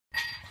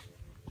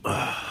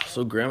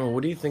So, Grandma,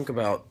 what do you think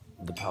about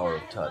the power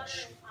of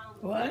touch?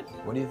 What?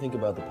 What do you think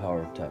about the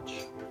power of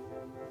touch?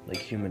 Like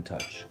human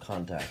touch,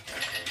 contact.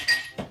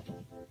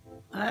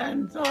 I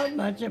hadn't thought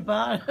much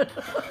about it.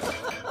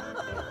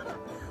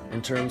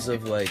 In terms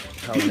of like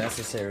how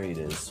necessary it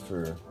is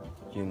for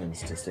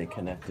humans to stay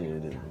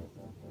connected and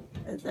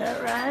Is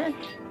that right?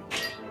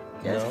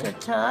 Just No. a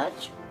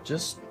touch?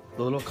 just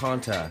a little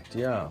contact,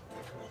 yeah.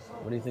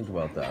 What do you think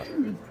about that?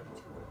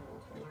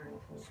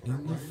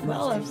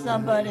 Well, if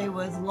somebody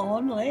was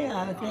lonely,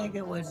 I think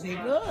it would be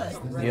good.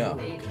 Yeah.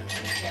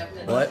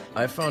 Well,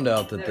 I found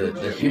out that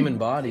the human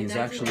body is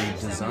actually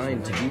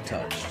designed to be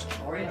touched.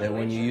 That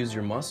when you use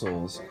your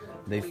muscles,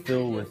 they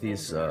fill with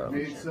these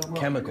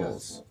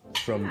chemicals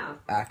from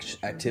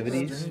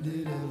activities,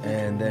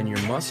 and then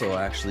your muscle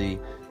actually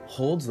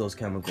holds those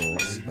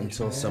chemicals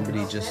until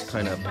somebody just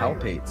kind of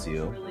palpates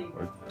you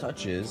or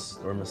touches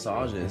or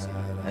massages,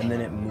 and then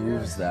it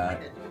moves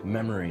that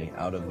memory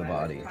out of the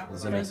body.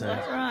 Does that make Is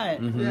sense? that right?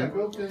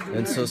 Mm-hmm.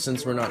 And so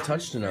since we're not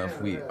touched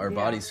enough, our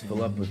bodies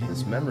fill up with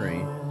this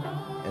memory,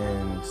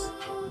 and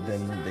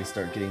then they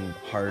start getting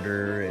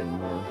harder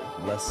and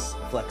less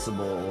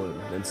flexible,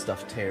 and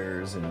stuff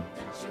tears. And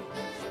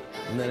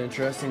isn't that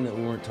interesting that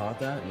we weren't taught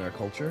that in our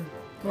culture?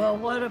 Well,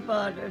 what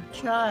about a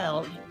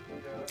child?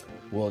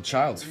 Well, a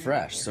child's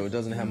fresh, so it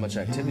doesn't have much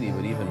activity,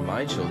 but even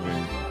my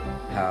children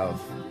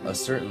have a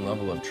certain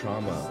level of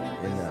trauma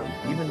in them.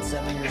 Even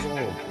 7 years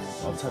old,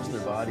 I'll touch their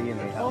body and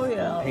they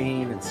have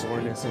pain and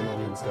soreness in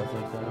them and stuff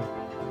like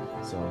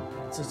that. So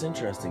it's just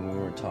interesting we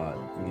weren't taught,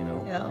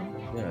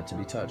 Yeah. to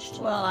be touched.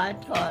 Well, I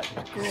taught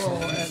school,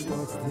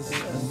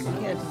 and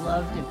kids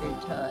love to be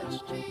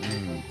touched.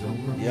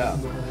 Yeah,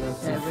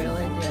 They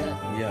really did.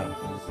 yeah,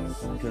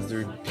 because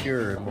they're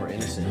pure, more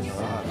innocent.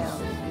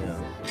 Yeah.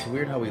 It's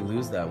weird how we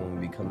lose that when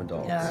we become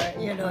adults.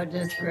 Yeah,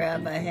 just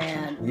grab a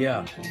hand.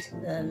 Yeah.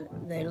 And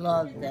they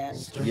love that.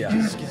 Yeah.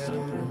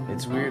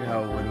 It's weird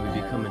how when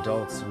we become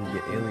adults, we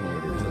get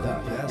alienated to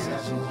that. Isn't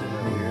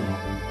that weird?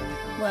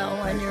 Well,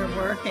 when you're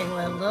working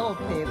with little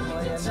people,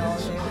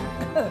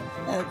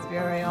 that's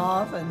very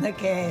often the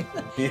case.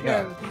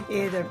 Yeah.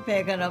 You're either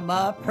picking them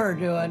up or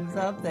doing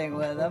something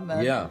with them.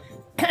 Yeah.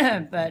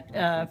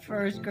 But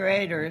first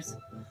graders,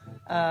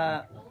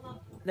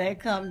 they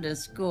come to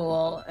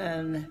school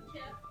and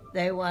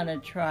they want to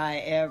try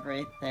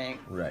everything.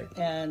 Right.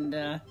 And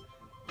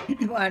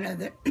one of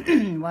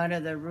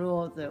the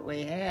rules that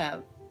we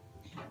have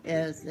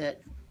is that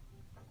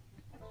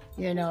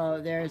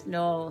there's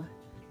no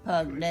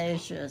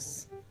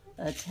pugnacious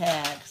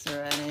attacks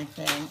or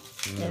anything.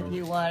 If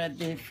you want to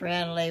be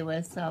friendly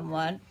with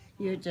someone,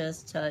 you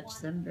just touch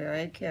them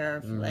very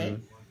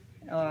carefully.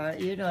 Or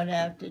you don't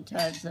have to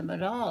touch them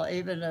at all.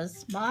 Even a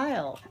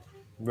smile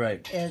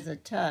is a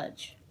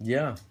touch.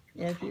 Yeah.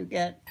 If you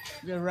get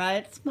the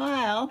right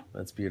smile.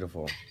 That's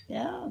beautiful.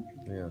 Yeah.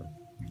 Yeah.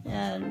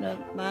 And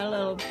my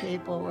little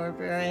people were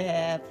very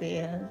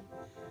happy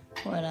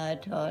when I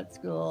taught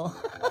school.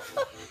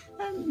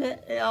 And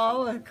they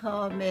always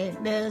called me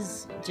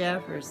Ms.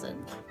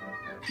 Jefferson.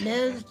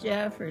 Ms.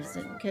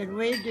 Jefferson, could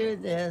we do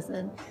this?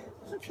 And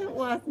if it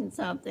wasn't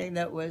something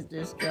that was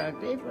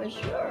destructive, well,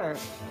 sure.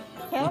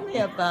 Tell me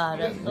about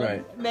it.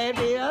 Right.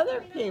 Maybe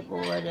other people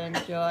would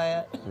enjoy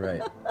it.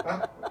 Right.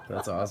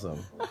 That's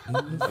awesome.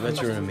 I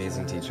bet you're an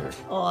amazing teacher.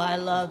 Oh, I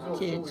love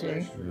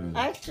teaching.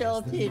 I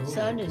still teach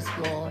Sunday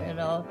school,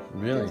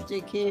 Really? just to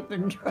keep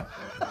in track.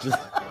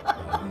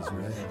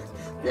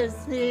 The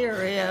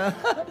theory,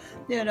 about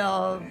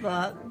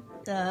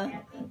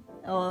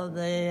all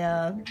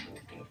the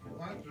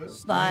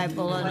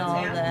Bible and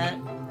all that.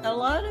 A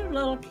lot of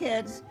little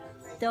kids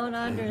don't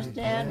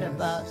understand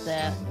about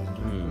that.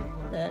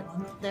 That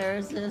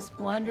there's this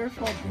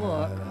wonderful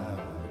book,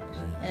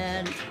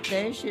 and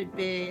they should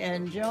be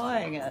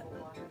enjoying it.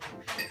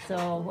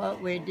 So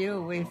what we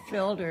do, we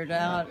filtered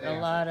out a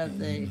lot of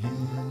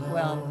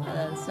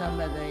some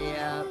of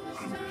the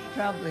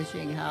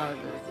publishing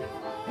houses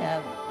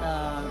have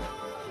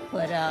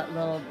put out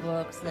little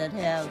books that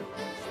have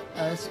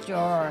a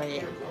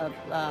story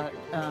about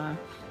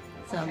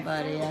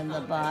somebody in the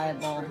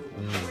Bible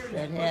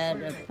that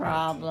had a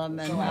problem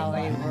and how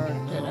he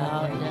worked it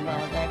out,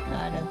 that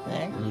kind of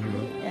thing.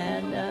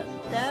 And that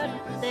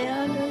they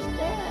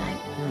understand.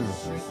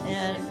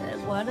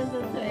 And one of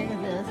the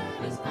things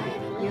is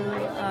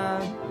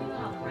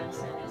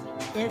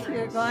if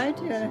you're going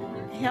to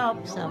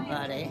help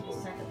somebody,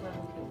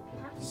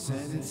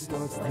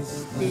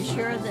 be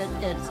sure that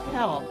it's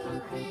help.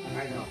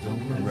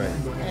 Right.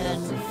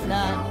 And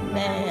not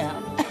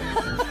mayhem.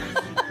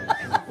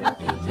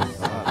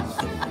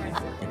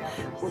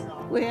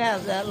 We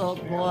have that little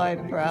boy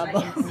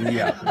problem.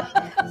 Yeah.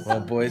 Well,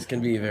 boys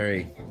can be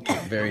very,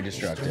 very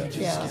destructive.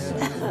 Yeah.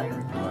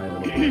 My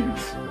little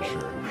boys, for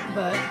sure.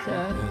 But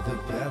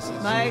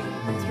my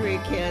 3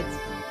 kids,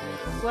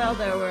 well,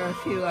 there were a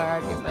few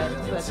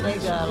arguments, but they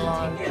got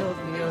along so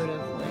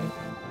beautifully.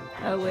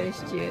 I wish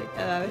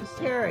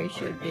Terry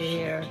should be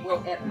here.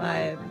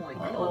 My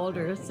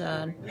older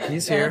son.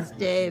 He's here. That's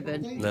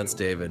David. That's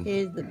David.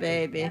 He's the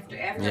baby.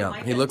 Yeah,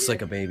 he looks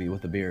like a baby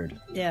with a beard.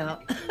 Yeah.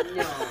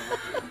 No,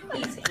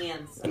 he's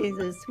handsome. He's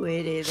a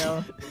sweetie,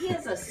 though. He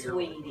is a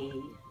sweetie.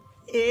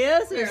 He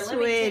is a Here, let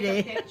me take a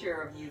sweetie.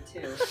 picture of you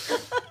too.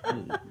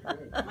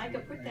 Micah,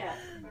 put that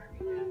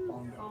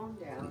phone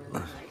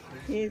down.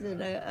 He's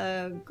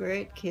a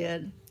great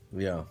kid.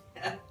 Yeah.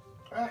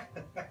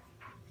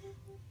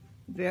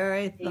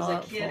 Very He's a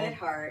thoughtful. kid at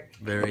heart.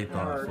 Very I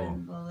thoughtful.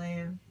 couldn't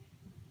believe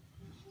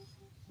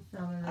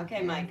some of the Okay,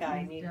 things Micah, I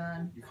he's need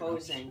done.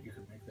 posing.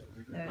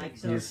 They're Mike,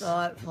 so he's-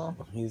 thoughtful.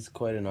 He's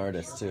quite an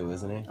artist too,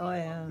 isn't he? Oh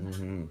yeah.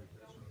 Mm-hmm.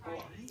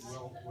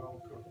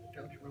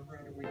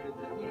 Yeah.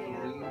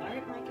 All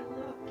right, Micah,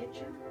 look, get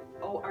your.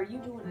 Oh, are you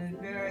doing A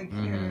it? very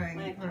Mhm.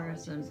 caring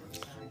person.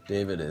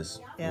 David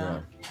is. Yeah.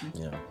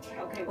 Yeah.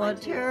 Okay. Well, one,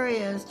 two. Terry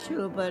is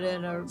too, but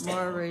in a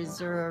more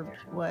reserved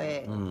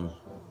way. Mm.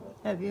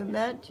 Have you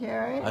met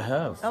Terry? I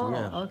have. Oh,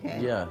 yeah. okay.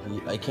 Yeah.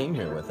 I came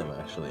here with him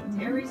actually.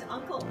 Terry's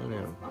uncle.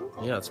 Yeah.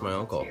 Uncle. Yeah, it's my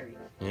uncle. Terry.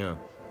 Yeah.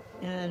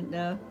 And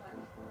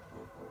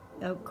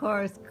of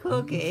course,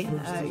 Cookie.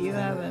 You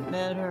haven't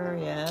met her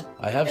yet.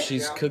 I have.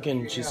 She's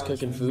cooking. She's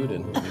cooking food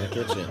in the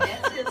kitchen.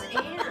 That's his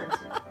aunt.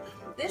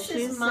 This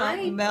She's is my.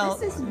 something else.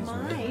 This is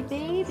my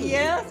baby.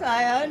 Yes,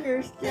 I This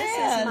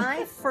understand. is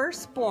my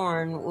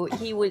firstborn.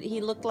 He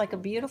looked like a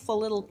beautiful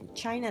little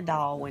China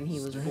doll when he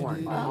was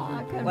born. Oh,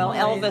 I can Well,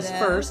 believe Elvis that.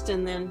 first,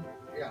 and then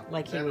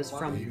like he was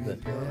from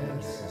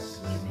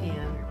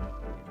Japan.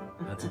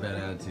 That's a bad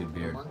attitude,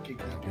 beard.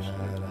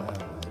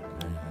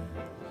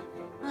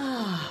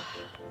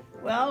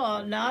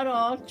 Well, not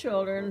all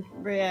children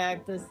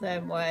react the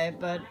same way,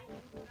 but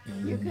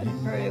you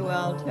can pretty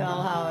well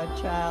tell how a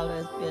child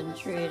has been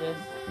treated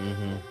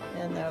Mm-hmm.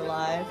 in their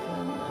life.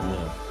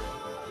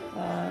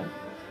 And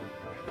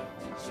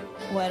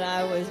when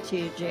I was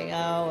teaching,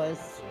 I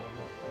always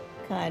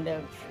kind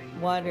of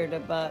wondered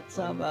about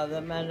some of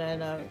them, and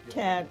in a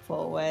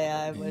tactful way,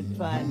 I would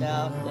find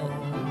out that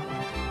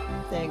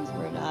things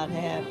were not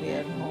happy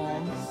at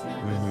home,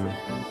 Mm-hmm.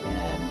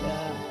 and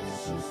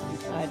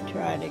I'd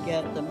try to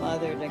get the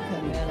mother to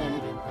come in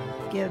and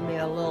give me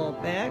a little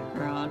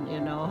background,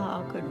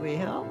 how could we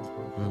help?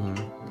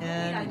 Mm-hmm.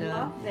 And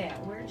that.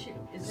 Where'd you?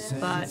 Is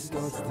that?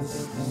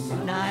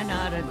 but 9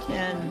 out of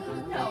 10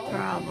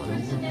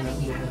 problems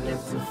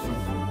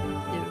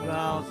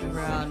revolved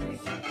around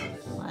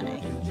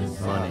money.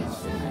 Money.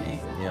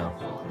 Yeah.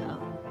 Yeah.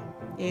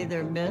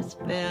 Either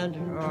misspent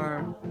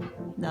or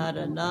not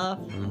enough.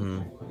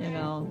 Mm-hmm.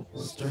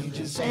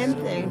 Same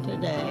thing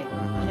today.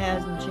 It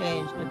hasn't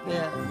changed a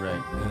bit.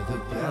 Right.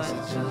 But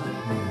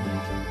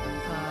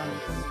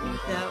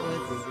that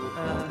was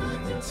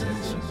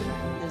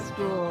the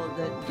school,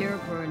 the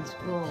Dearborn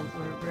schools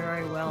were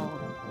very well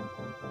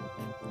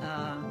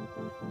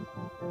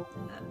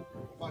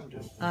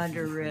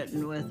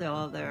underwritten with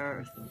all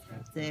their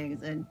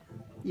things, and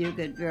you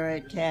could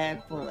very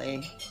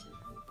tactfully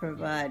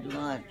provide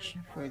lunch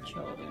for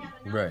children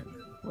Right.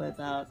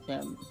 without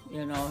them,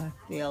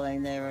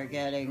 feeling they were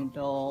getting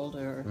doled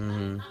or,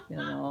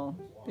 Mm-hmm.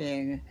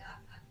 being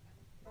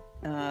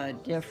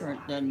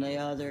different than the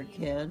other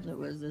kids. It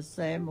was the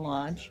same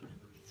lunch.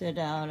 Sit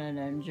down and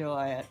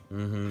enjoy it.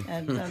 Mm-hmm.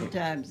 And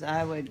sometimes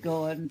I would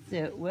go and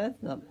sit with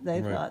them.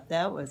 They Right. thought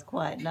that was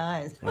quite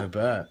nice. I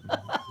bet.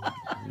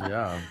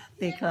 Yeah.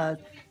 Because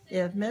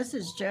if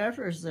Mrs.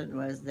 Jefferson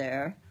was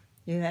there,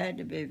 you had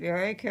to be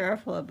very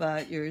careful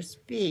about your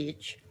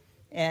speech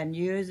and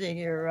using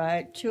your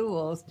right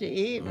tools to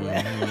eat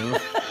with. Mm-hmm.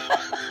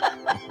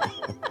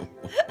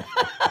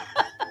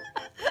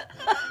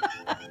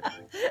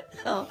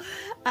 So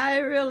I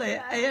really,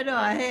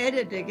 I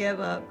hated to give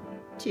up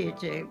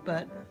teaching,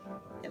 but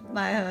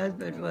my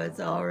husband was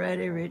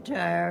already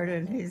retired,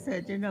 and he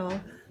said,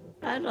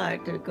 I'd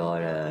like to go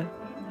to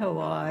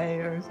Hawaii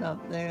or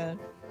something,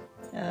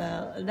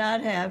 and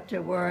not have to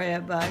worry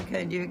about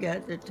can you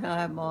get the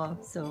time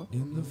off. So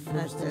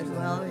I said,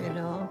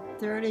 well,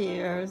 30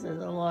 years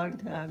is a long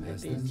time to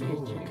be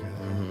teaching.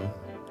 Mm-hmm.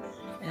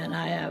 And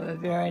I have a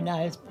very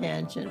nice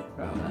pension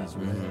from it.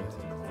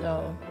 Mm-hmm.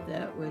 So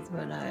that was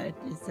when I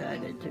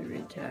decided to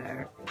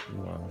retire.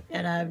 Wow.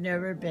 And I've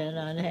never been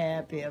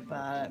unhappy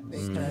about it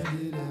because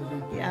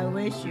I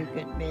wish you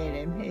could meet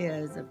him. He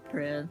is a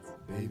prince.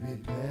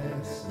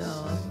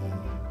 So,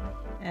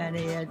 and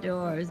he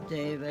adores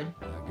David.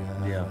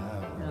 Yeah.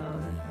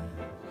 So,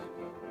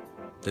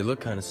 They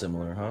look kind of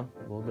similar, huh?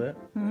 A little bit.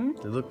 hmm?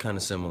 They look kind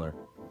of similar.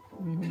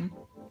 Mm-hmm.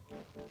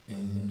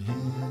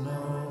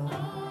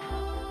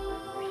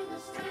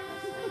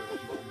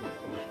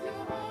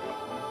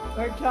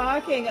 We're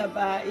talking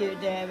about you,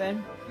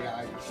 David.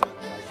 Yeah,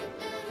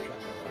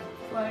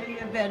 What have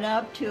you been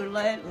up to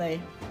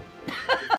lately?